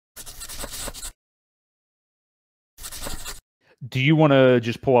Do you want to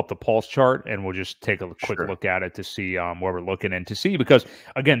just pull up the pulse chart and we'll just take a quick Sure. look at it to see where we're looking and to see, because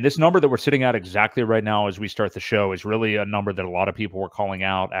again, this number that we're sitting at exactly right now as we start the show is really a number that a lot of people were calling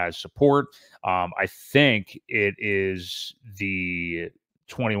out as support. I think it is the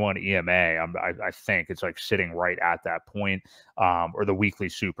 21 EMA. I think it's like sitting right at that point, or the weekly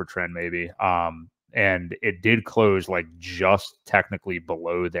super trend maybe. And it did close like just technically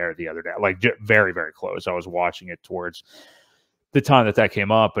below there the other day, like very, very close. I was watching it towards the time that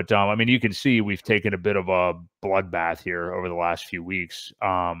came up. But I mean, you can see we've taken a bit of a bloodbath here over the last few weeks.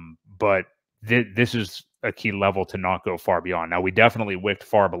 But this is a key level to not go far beyond. Now, we definitely wicked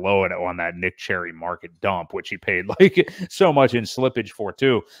far below it on that Nick Cherry market dump, which he paid like so much in slippage for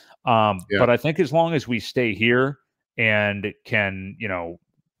too. Yeah. But I think as long as we stay here and can,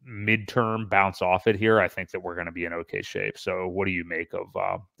 midterm bounce off it here, I think that we're going to be in okay shape. So what do you make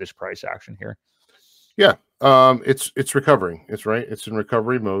of this price action here? Yeah. It's recovering. It's right. It's in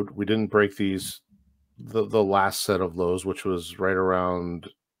recovery mode. We didn't break the last set of lows, which was right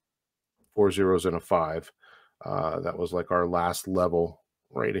around 4 zeros and a 5. That was like our last level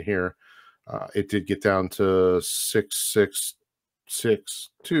right here. It did get down to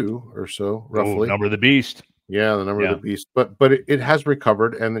 6662 or so, roughly. Ooh, number of the beast. Yeah, the number of Yeah. the beast. But it has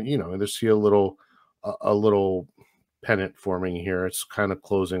recovered, and there's see a little pennant forming here. It's kind of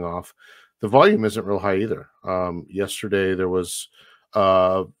closing off. The volume isn't real high either. Yesterday there was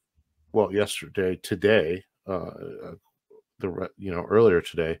today, earlier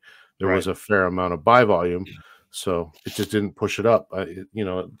today, there was a fair amount of buy volume, so it just didn't push it up.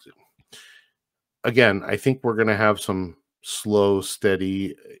 Again, I think we're going to have some slow,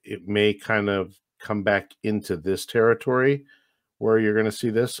 steady. It may kind of come back into this territory where you're going to see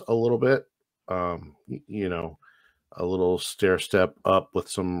this a little bit. A little stair step up with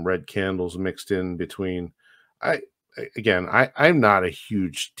some red candles mixed in between. I'm not a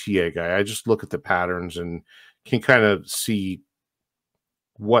huge TA guy. I just look at the patterns and can kind of see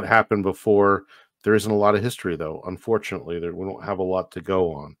what happened before. There isn't a lot of history, though. Unfortunately, we don't have a lot to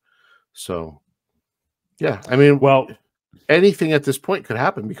go on. So, yeah, I mean, well, anything at this point could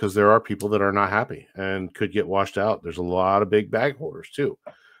happen because there are people that are not happy and could get washed out. There's a lot of big bag holders too.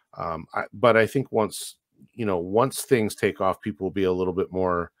 But I think once things take off, people will be a little bit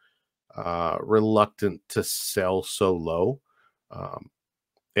more reluctant to sell so low,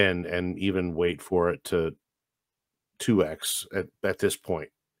 and even wait for it to 2x at this point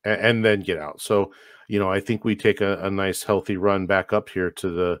and then get out. So, I think we take a nice healthy run back up here to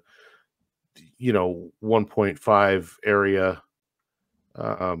the 1.5 area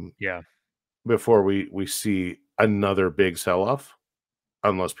before we see another big sell-off,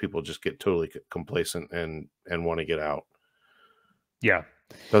 unless people just get totally complacent and want to get out.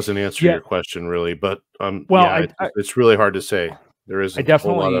 Doesn't answer your question really, but it's really hard to say. There isn't a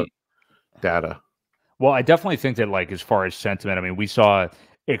whole lot of data. Well, I definitely think that, like, as far as sentiment, I mean, we saw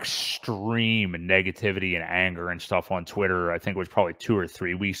extreme negativity and anger and stuff on Twitter. I think it was probably 2 or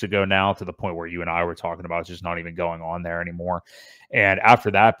 3 weeks ago now, to the point where you and I were talking about it's just not even going on there anymore. And after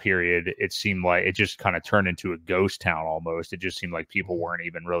that period, it seemed like it just kind of turned into a ghost town almost. It just seemed like people weren't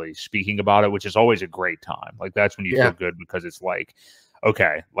even really speaking about it, which is always a great time. Like, that's when you feel good, because it's like,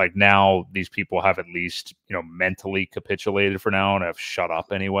 okay, like now these people have at least, mentally capitulated for now and have shut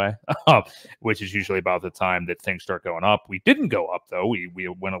up anyway, which is usually about the time that things start going up. We didn't go up, though. We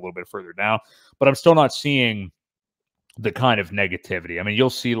went a little bit further down, but I'm still not seeing the kind of negativity. I mean, you'll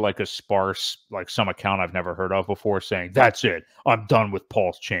see like a sparse, like some account I've never heard of before saying, "That's it, I'm done with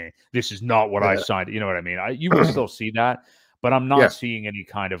PulseChain. This is not what I signed." You know what I mean? You will still see that. But I'm not seeing any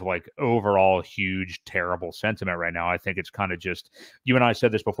kind of like overall huge, terrible sentiment right now. I think it's kind of just, you and I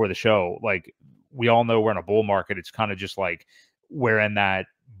said this before the show, like, we all know we're in a bull market. It's kind of just like we're in that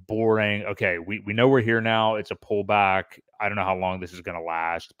boring, okay, we know we're here now. It's a pullback. I don't know how long this is going to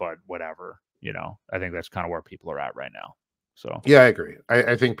last, but whatever. I think that's kind of where people are at right now. So, yeah, I agree.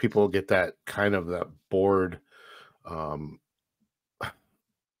 I think people get that kind of that bored, oh,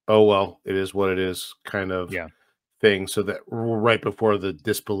 well, it is what it is kind of thing, so that right before the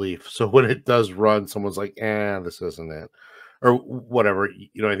disbelief. So when it does run, someone's like, this isn't it, or whatever.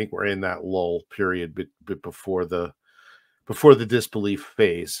 I think we're in that lull period before the disbelief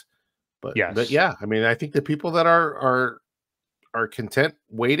phase. But yeah, I mean, I think the people that are content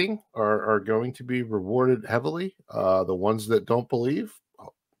waiting are going to be rewarded heavily. The ones that don't believe,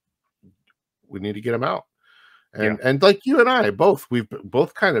 we need to get them out. And like you and I we've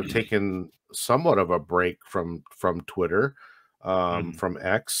both kind of taken somewhat of a break from Twitter, from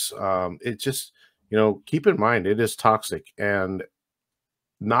X. It just, keep in mind, it is toxic, and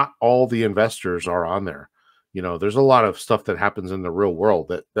not all the investors are on there. You know, there's a lot of stuff that happens in the real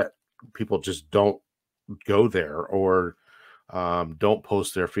world that people just don't go there, or don't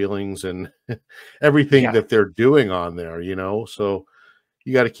post their feelings and everything Yeah, that they're doing on there, you know. So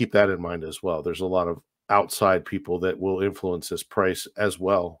you got to keep that in mind as well. There's a lot of outside people that will influence this price as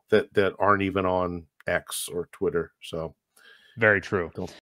well, that aren't even on X or Twitter. So very true. don't